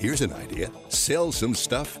 Here's an idea. Sell some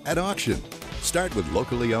stuff at auction. Start with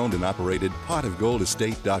locally owned and operated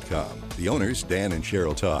potofgoldestate.com. The owners, Dan and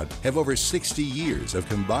Cheryl Todd, have over 60 years of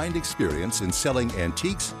combined experience in selling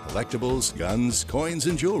antiques, collectibles, guns, coins,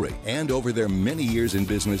 and jewelry. And over their many years in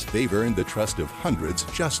business, they've earned the trust of hundreds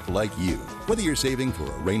just like you. Whether you're saving for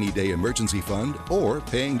a rainy day emergency fund or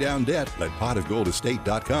paying down debt, let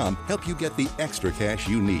potofgoldestate.com help you get the extra cash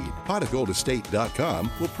you need.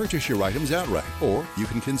 Potofgoldestate.com will purchase your items outright, or you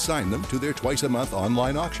can consign them to their twice-a-month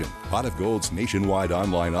online auction. Pot of Gold's nationwide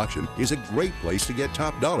online auction is a great place to get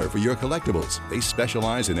top dollar for your collectibles. They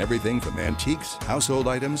specialize in everything from antiques, household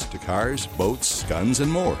items, to cars, boats, guns,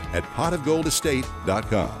 and more at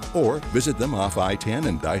potofgoldestate.com. Or visit them off I-10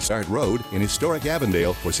 and Dysart Road in historic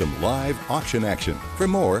Avondale for some live auction action. For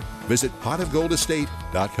more, visit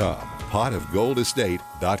potofgoldestate.com.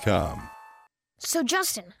 potofgoldestate.com. So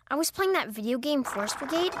Justin, I was playing that video game Force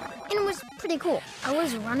Brigade, and it was pretty cool. I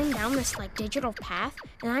was running down this digital path,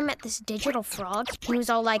 and I met this digital frog. He was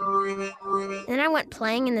all like... And then I went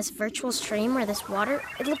playing in this virtual stream where this water,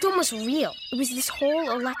 it looked almost real. It was this whole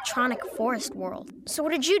electronic forest world. So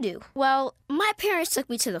what did you do? Well, my parents took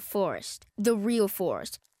me to the forest, the real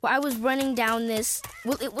forest, where I was running down this,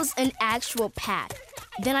 well, it was an actual path.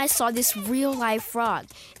 Then I saw this real-life frog.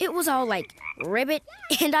 It was all like ribbit,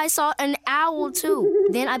 and I saw an owl too.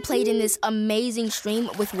 Then I played in this amazing stream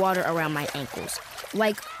with water around my ankles,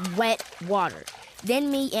 like wet water.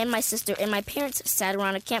 Then me and my sister and my parents sat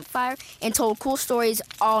around a campfire and told cool stories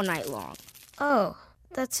all night long. Oh,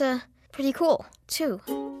 that's pretty cool, too.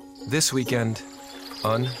 This weekend,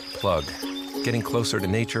 unplug. Getting closer to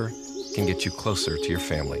nature can get you closer to your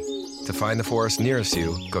family. To find the forest nearest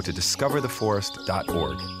you, go to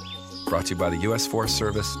discovertheforest.org. Brought to you by the U.S. Forest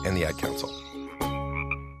Service and the Ad Council.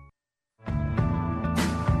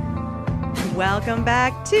 Welcome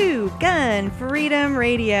back to Gun Freedom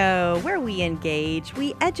Radio, where we engage,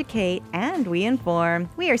 we educate, and we inform.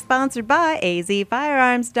 We are sponsored by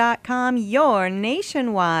azfirearms.com, your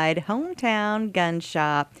nationwide hometown gun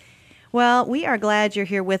shop. Well, we are glad you're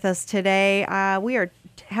here with us today. We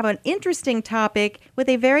have an interesting topic with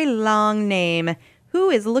a very long name. Who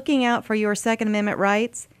is looking out for your Second Amendment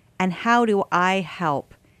rights, and how do I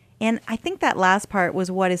help? And I think that last part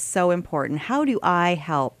was what is so important. How do I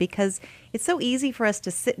help? Because it's so easy for us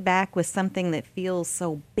to sit back with something that feels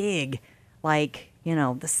so big, like,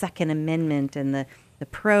 the Second Amendment and the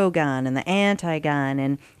pro-gun and the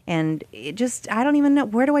anti-gun. And it just, I don't even know,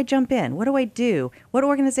 where do I jump in? What do I do? What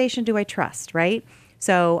organization do I trust, right?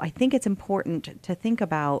 So I think it's important to think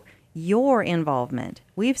about your involvement.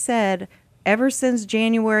 We've said ever since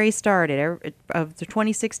January started of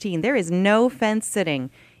 2016, there is no fence sitting.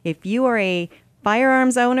 If you are a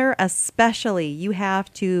firearms owner, especially, you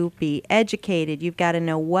have to be educated. You've got to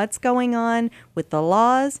know what's going on with the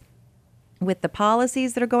laws, with the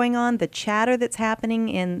policies that are going on, the chatter that's happening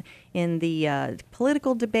in the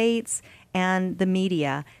political debates and the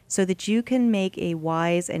media, so that you can make a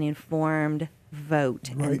wise and informed vote.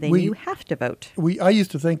 Right. And then you have to vote. I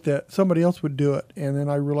used to think that somebody else would do it, and then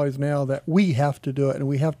I realize now that we have to do it, and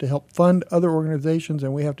we have to help fund other organizations,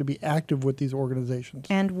 and we have to be active with these organizations.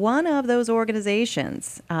 And one of those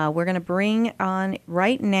organizations we're going to bring on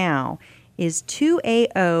right now is 2AO.org,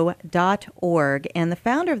 and the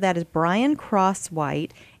founder of that is Brian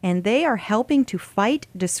Crosswhite, and they are helping to fight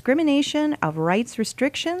discrimination of rights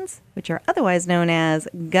restrictions, which are otherwise known as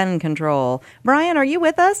gun control. Brian, are you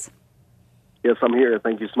with us? Yes, I'm here.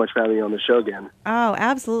 Thank you so much for having me on the show again. Oh,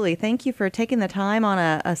 absolutely. Thank you for taking the time on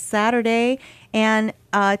a Saturday. And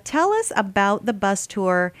tell us about the bus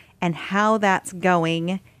tour and how that's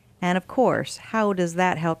going. And, of course, how does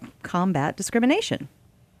that help combat discrimination?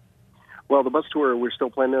 Well, the bus tour, we're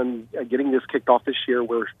still planning on getting this kicked off this year.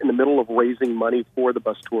 We're in the middle of raising money for the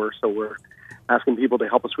bus tour, so we're asking people to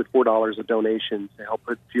help us with $4 of donation to help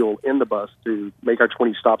put fuel in the bus to make our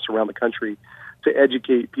 20 stops around the country to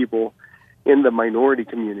educate people in the minority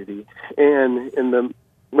community and in the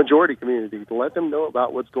majority community, to let them know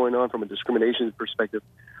about what's going on from a discrimination perspective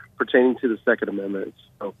pertaining to the Second Amendment.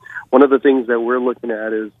 So one of the things that we're looking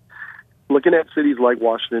at is looking at cities like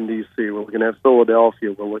Washington, D.C., we're looking at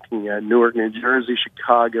Philadelphia, we're looking at Newark, New Jersey,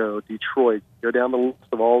 Chicago, Detroit, go down the list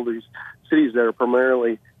of all these cities that are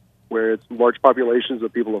primarily where it's large populations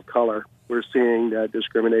of people of color. We're seeing that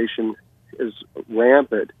discrimination is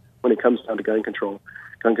rampant when it comes down to gun control.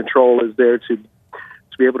 Gun control is there to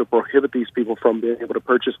be able to prohibit these people from being able to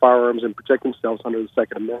purchase firearms and protect themselves under the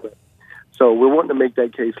Second Amendment. So we're wanting to make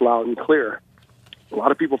that case loud and clear. A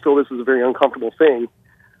lot of people feel this is a very uncomfortable thing,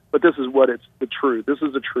 but this is what it's the truth. This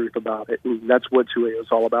is the truth about it, and that's what 2A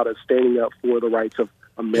is all about, is standing up for the rights of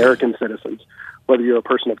American citizens, whether you're a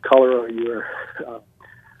person of color or you're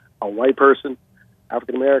a white person,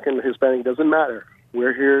 African-American, Hispanic, doesn't matter.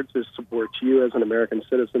 We're here to support you as an American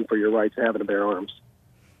citizen for your right to have and bear arms.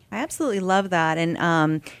 I absolutely love that.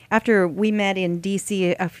 And after we met in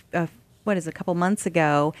D.C. a couple months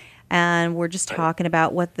ago, and we're just talking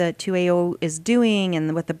about what the 2AO is doing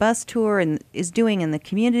and what the bus tour is doing and the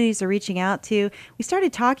communities are reaching out to, we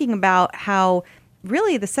started talking about how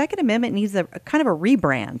really the Second Amendment needs a kind of a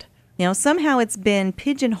rebrand. Somehow it's been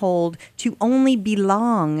pigeonholed to only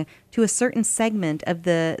belong to a certain segment of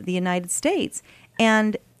the United States.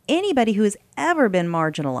 And anybody who has ever been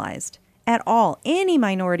marginalized at all, any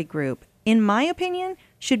minority group, in my opinion,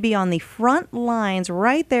 should be on the front lines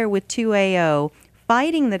right there with 2AO,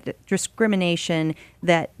 fighting the discrimination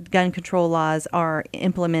that gun control laws are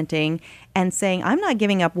implementing and saying, I'm not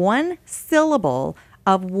giving up one syllable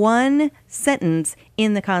of one sentence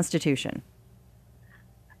in the Constitution.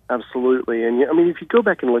 Absolutely. And if you go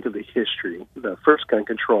back and look at the history, the first gun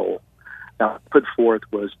control put forth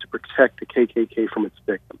was to protect the KKK from its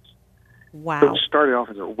victims. Wow. So it started off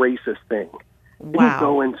as a racist thing. Wow. Then you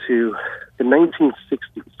go into the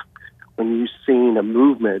 1960s when you've seen a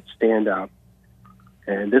movement stand up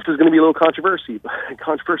And this is going to be a little controversial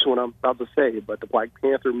what I'm about to say, but the Black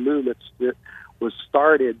Panther movement was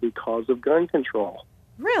started because of gun control.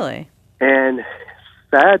 Really? And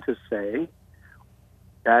sad to say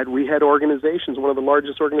that we had organizations, one of the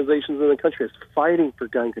largest organizations in the country, is fighting for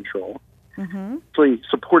gun control. Mm-hmm. So he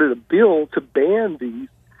supported a bill to ban these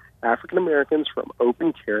African Americans from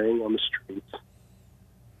open carrying on the streets.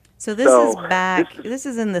 So this is back, this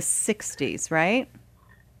is in the 60s, right?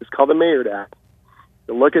 It's called the Maynard Act.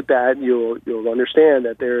 To look at that, you'll understand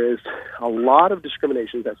that there is a lot of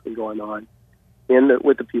discrimination that's been going on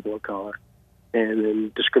with the people of color and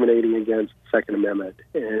in discriminating against the Second Amendment.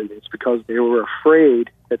 And it's because they were afraid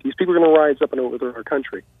that these people are going to rise up and overthrow our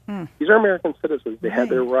country. These are American citizens. They have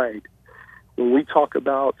their right. When we talk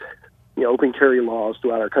about open carry laws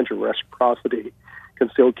throughout our country, reciprocity,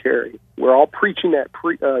 concealed carry, we're all preaching that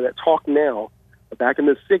talk now. But back in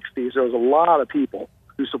the 60s, there was a lot of people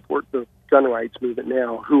who support the gun rights movement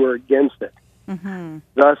now who are against it,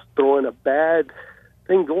 thus throwing a bad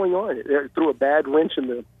thing going on. It threw a bad wrench in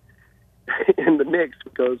the mix,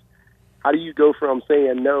 because how do you go from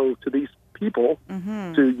saying no to these people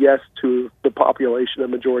to yes to the population, the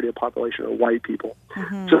majority of the population are white people?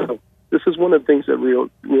 So this is one of the things that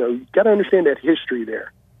you got to understand that history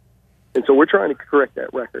there. And so we're trying to correct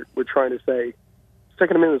that record. We're trying to say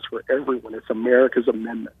Second Amendment is for everyone. It's America's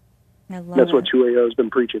amendment. That's what 2AO has been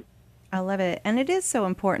preaching. I love it. And it is so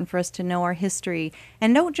important for us to know our history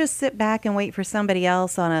and don't just sit back and wait for somebody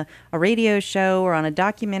else on a radio show or on a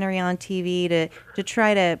documentary on TV to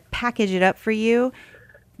try to package it up for you.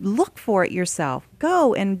 Look for it yourself.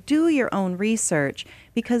 Go and do your own research,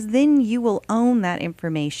 because then you will own that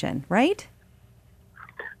information, right?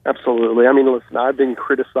 Absolutely. I mean, listen, I've been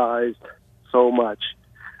criticized so much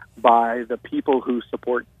by the people who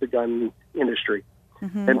support the gun industry.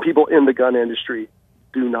 And people in the gun industry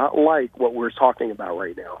do not like what we're talking about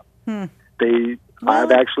right now. I've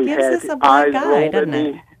actually had eyes rolled at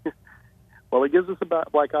me. Well, it gives us a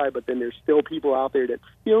black eye, but then there's still people out there that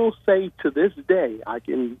still say to this day, I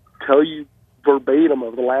can tell you verbatim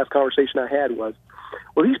of the last conversation I had was,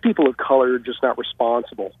 well, these people of color are just not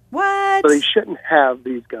responsible. What? So they shouldn't have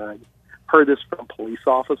these guns. Heard this from police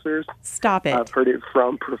officers. Stop it. I've heard it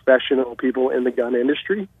from professional people in the gun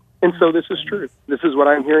industry. And so this is true. This is what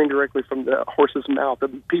I'm hearing directly from the horse's mouth. The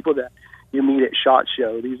people that you meet at SHOT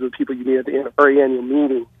Show, these are the people you meet at the very annual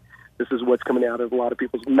meeting. This is what's coming out of a lot of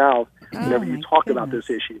people's mouth whenever you talk about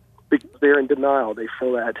this issue. Because they're in denial. They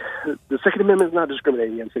feel that the Second Amendment is not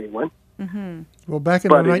discriminating against anyone. Well, back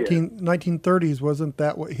in the 1930s, wasn't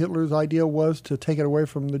that what Hitler's idea was, to take it away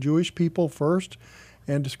from the Jewish people first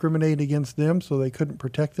and discriminate against them so they couldn't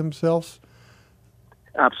protect themselves?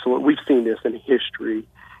 Absolutely. We've seen this in history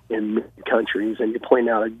in many countries, and you point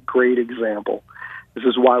out a great example. This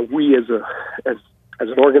is why we as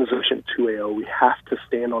an organization, 2AO, we have to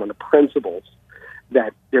stand on the principles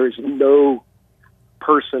that there is no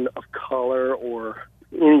person of color or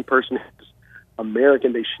any person who's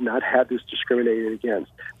American, they should not have this discriminated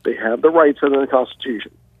against. They have the rights under the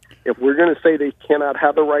Constitution. If we're going to say they cannot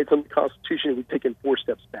have the rights under the Constitution, we've taken 4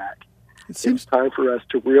 steps back. It's time for us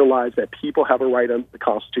to realize that people have a right under the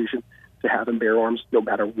Constitution to have and bear arms no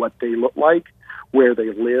matter what they look like, where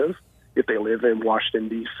they live. If they live in Washington,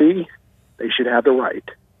 D.C., they should have the right.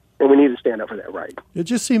 And we need to stand up for that right. It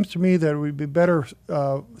just seems to me that it would be better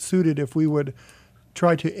suited if we would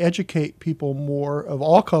try to educate people more of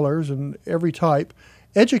all colors and every type,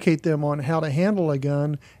 educate them on how to handle a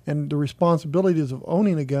gun and the responsibilities of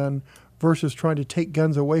owning a gun versus trying to take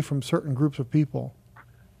guns away from certain groups of people.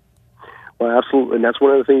 Well, absolutely, and that's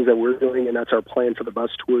one of the things that we're doing, and that's our plan for the bus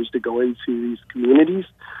tours, to go into these communities,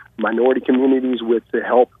 minority communities, with the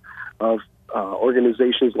help of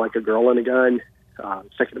organizations like A Girl and a Gun,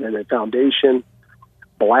 Second Amendment Foundation,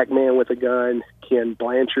 Black Man with a Gun, Ken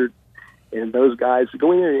Blanchard, and those guys,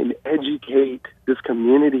 go in there and educate this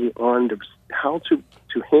community on how to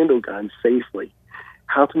handle guns safely,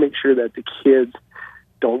 how to make sure that the kids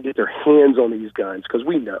don't get their hands on these guns, because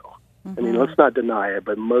we know. I mean, let's not deny it,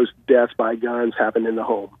 but most deaths by guns happen in the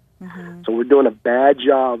home. So we're doing a bad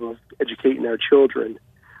job of educating our children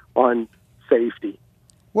on safety.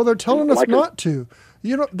 Well, they're telling us not to.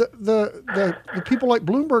 You know, the people like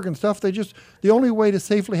Bloomberg and stuff, the only way to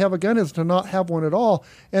safely have a gun is to not have one at all,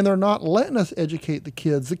 and they're not letting us educate the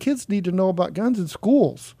kids. The kids need to know about guns in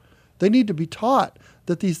schools. They need to be taught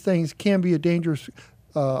that these things can be a dangerous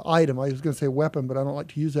item. I was going to say weapon, but I don't like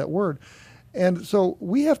to use that word. And so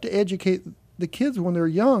we have to educate the kids when they're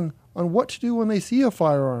young on what to do when they see a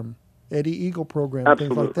firearm, Eddie Eagle program,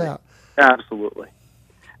 things like that. Absolutely.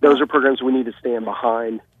 Those are programs we need to stand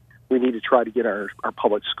behind We need to try to get our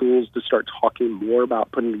public schools to start talking more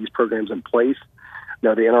about putting these programs in place.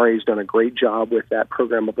 Now, the NRA has done a great job with that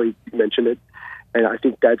program. I believe you mentioned it. And I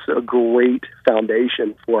think that's a great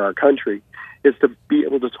foundation for our country, is to be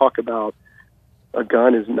able to talk about a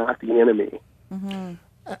gun is not the enemy. Mm-hmm.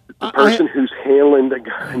 The person who's handling the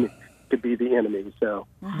gun could be the enemy. So,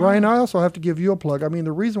 Brian, I also have to give you a plug. I mean,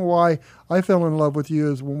 the reason why I fell in love with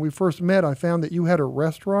you is when we first met, I found that you had a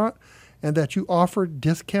restaurant and that you offered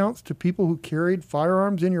discounts to people who carried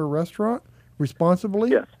firearms in your restaurant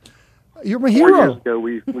responsibly. Yes. You're my 4 hero. years ago,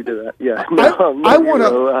 we did that. Yeah. I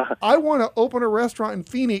want to open a restaurant in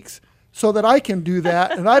Phoenix so that I can do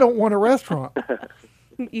that, and I don't want a restaurant.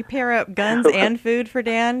 You pair up guns and food for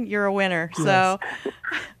Dan, you're a winner. Yes. So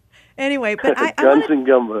anyway, but guns and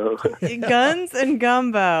gumbo. Guns and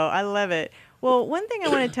gumbo. I love it. Well, one thing I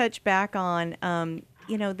want to touch back on,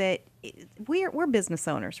 that we're business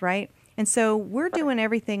owners, right? And so we're doing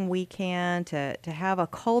everything we can to have a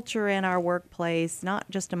culture in our workplace, not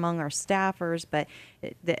just among our staffers, but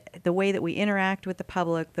the way that we interact with the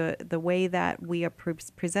public, the way that we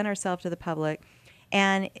present ourselves to the public.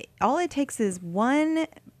 And all it takes is one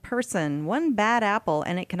person, one bad apple,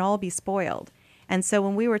 and it can all be spoiled. And so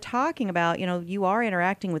when we were talking about, you are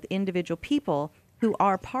interacting with individual people who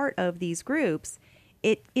are part of these groups,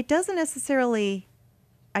 it doesn't necessarily,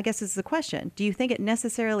 I guess is the question, do you think it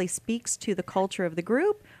necessarily speaks to the culture of the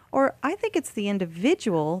group? Or I think it's the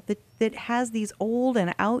individual that has these old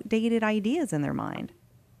and outdated ideas in their mind.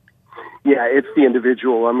 Yeah, it's the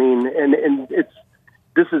individual. I mean, and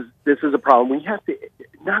this is a problem. We have to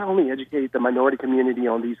not only educate the minority community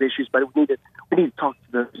on these issues, but we need to talk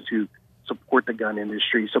to those who support the gun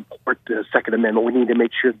industry, support the Second Amendment. We need to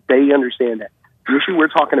make sure they understand that the issue we're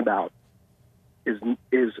talking about is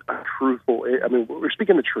a truthful. I mean, we're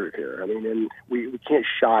speaking the truth here. I mean, and we can't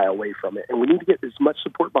shy away from it, and we need to get as much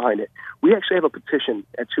support behind it. We actually have a petition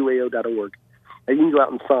at 2AO.org that you can go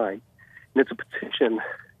out and sign, and it's a petition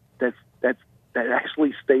that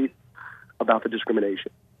actually states about the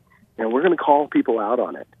discrimination, and we're going to call people out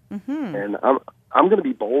on it. Mm-hmm. And I'm going to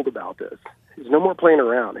be bold about this. There's no more playing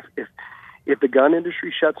around. If the gun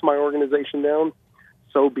industry shuts my organization down,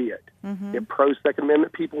 so be it. Mm-hmm. If pro-Second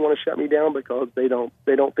Amendment people want to shut me down because they don't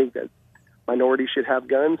think that minorities should have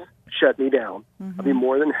guns, shut me down. Mm-hmm. I'll be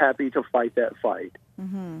more than happy to fight that fight.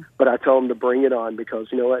 Mm-hmm. But I tell them to bring it on, because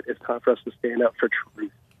you know what? It's time for us to stand up for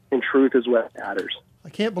truth, and truth is what matters. I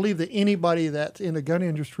can't believe that anybody that's in the gun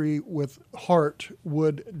industry with heart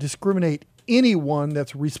would discriminate anyone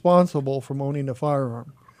that's responsible from owning a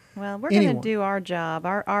firearm. Well, we're going to do our job,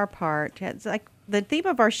 our part. It's like the theme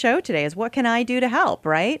of our show today is what can I do to help,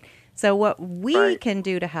 right? So what we can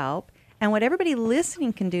do to help and what everybody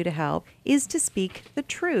listening can do to help is to speak the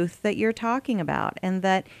truth that you're talking about, and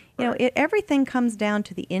that, everything comes down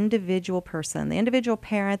to the individual person, the individual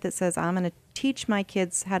parent that says, I'm going to teach my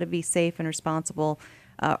kids how to be safe and responsible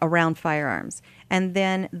around firearms. And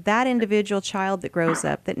then that individual child that grows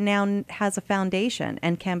up that now has a foundation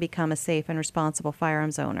and can become a safe and responsible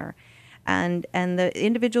firearms owner. And the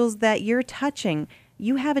individuals that you're touching,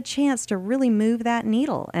 you have a chance to really move that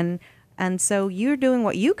needle. And so you're doing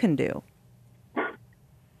what you can do.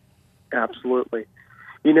 Absolutely.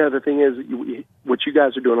 The thing is, what you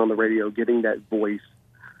guys are doing on the radio, getting that voice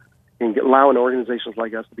and allowing organizations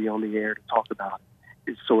like us to be on the air to talk about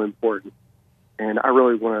it is so important. And I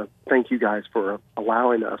really want to thank you guys for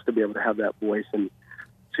allowing us to be able to have that voice and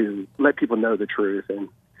to let people know the truth. And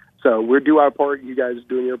so we're doing our part. You guys are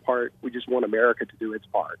doing your part. We just want America to do its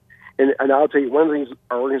part. And I'll tell you, one of the things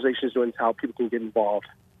our organization is doing is how people can get involved.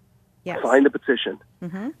 Yes. Sign the petition.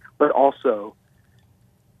 Mm-hmm. But also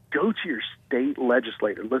go to your state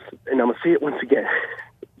legislator. Listen, and I'm going to say it once again.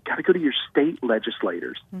 You got to go to your state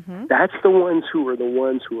legislators. Mm-hmm. That's the ones who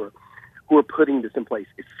are putting this in place.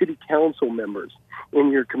 It's city council members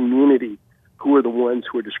in your community who are the ones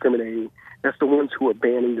who are discriminating. That's the ones who are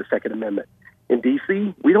banning the Second Amendment. In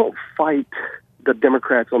D.C., we don't fight the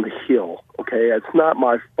Democrats on the Hill, okay? That's not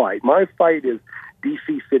my fight. My fight is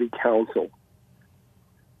D.C. City Council.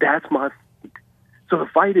 That's my fight. So the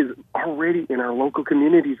fight is already in our local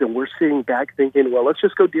communities, and we're sitting back thinking, well, let's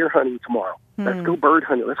just go deer hunting tomorrow. Let's go bird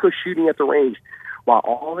hunting. Let's go shooting at the range. While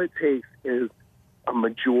all it takes is a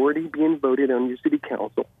majority being voted on your city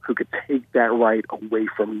council who could take that right away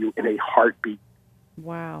from you in a heartbeat.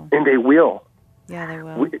 Wow. And they will. Yeah, they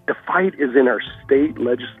will. The fight is in our state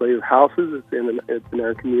legislative houses. It's in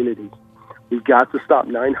our communities. We've got to stop.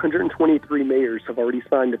 923 mayors have already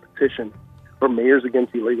signed a petition for Mayors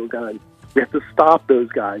Against Illegal Guns. We have to stop those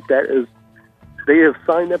guys. They have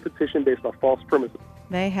signed that petition based on false premises.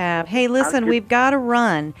 They have. Hey, listen, we've got to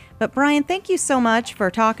run. But Brian, thank you so much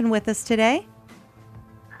for talking with us today.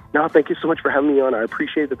 No, thank you so much for having me on. I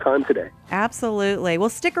appreciate the time today. Absolutely. Well,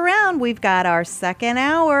 stick around. We've got our second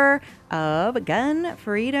hour of Gun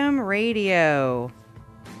Freedom Radio.